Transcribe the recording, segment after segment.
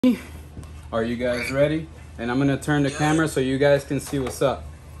Are you guys ready? And I'm gonna turn the camera so you guys can see what's up.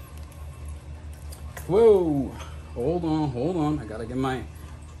 Whoa, hold on. I gotta get my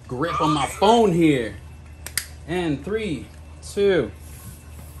grip on my phone here. And 3, 2,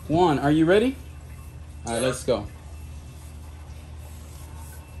 1. Are you ready? All right, let's go.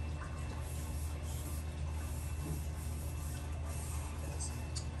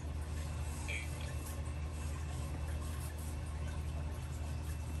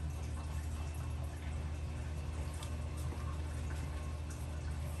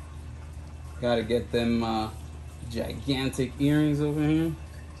 Gotta get them gigantic earrings over here.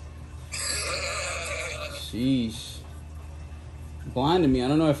 Sheesh. Blinded me. I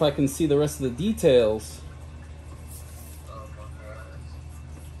don't know if I can see the rest of the details. Oh my god.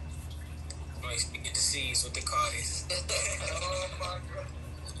 Nice. You get to see what they call this. Oh my god.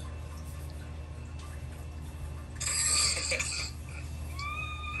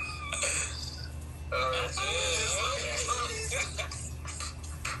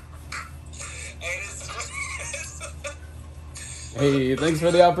 Hey, thanks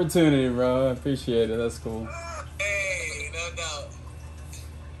for the opportunity, bro. I appreciate it. That's cool. Hey, no doubt.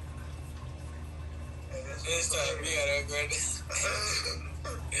 This time we gotta upgrade this.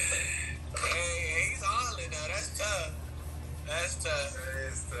 Hey, he's hauling though. That's tough. That's tough.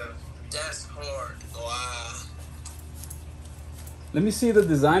 That is tough. That's hard. Wow. Let me see the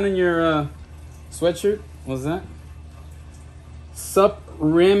design on your sweatshirt. What's that?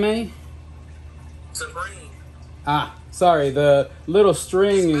 Supreme? Supreme. Ah, sorry. The little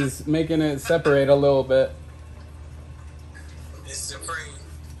string is making it separate a little bit. It's Supreme.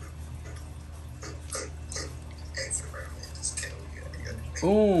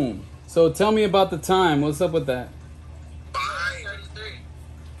 Boom. So tell me about the time. What's up with that? 33.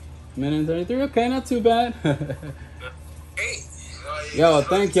 Minute and 33. Okay, not too bad. Hey. Yo,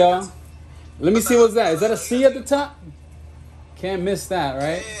 thank y'all. Let me see what's that. Is that a C at the top? Can't miss that,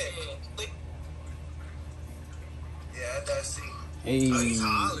 right? Yeah, that's C. Hey. Oh, he's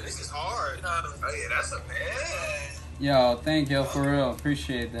hauling. This is hard. Oh yeah, that's a man. Yo, thank y'all for real.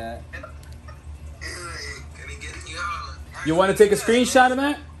 Appreciate that. You want to take a screenshot of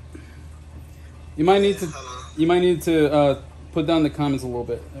that? You might need to. You might need to put down the comments a little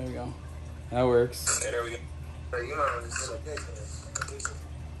bit. There we go. That works. There we go.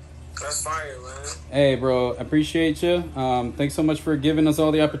 That's fire, man. Hey, bro, appreciate you. Thanks so much for giving us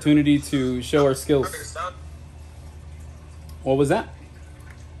all the opportunity to show our skills. What was that?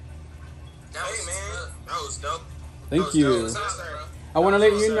 Hey, man. That was dope. Thank you. I want to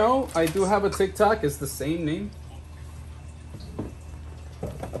let you know I do have a TikTok. It's the same name.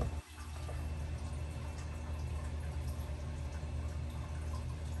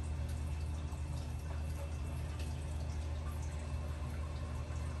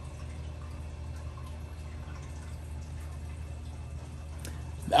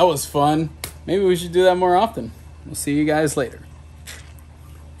 That was fun. Maybe we should do that more often. We'll see you guys later.